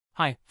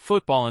Hi,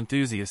 football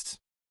enthusiasts.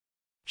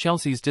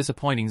 Chelsea's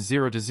disappointing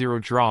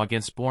 0-0 draw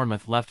against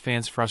Bournemouth left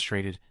fans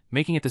frustrated,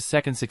 making it the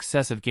second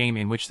successive game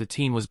in which the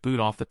team was booed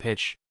off the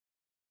pitch.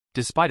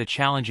 Despite a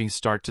challenging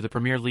start to the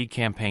Premier League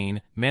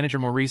campaign, manager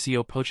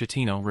Mauricio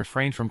Pochettino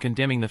refrained from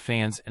condemning the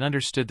fans and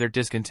understood their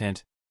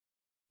discontent.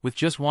 With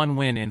just one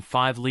win in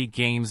 5 league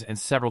games and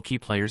several key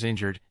players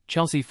injured,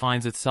 Chelsea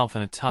finds itself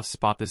in a tough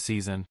spot this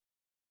season.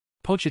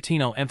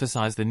 Pochettino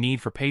emphasized the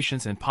need for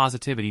patience and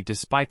positivity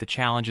despite the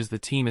challenges the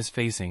team is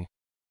facing.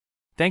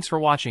 Thanks for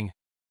watching.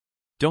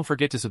 Don't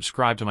forget to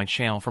subscribe to my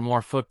channel for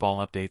more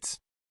football updates.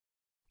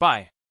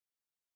 Bye.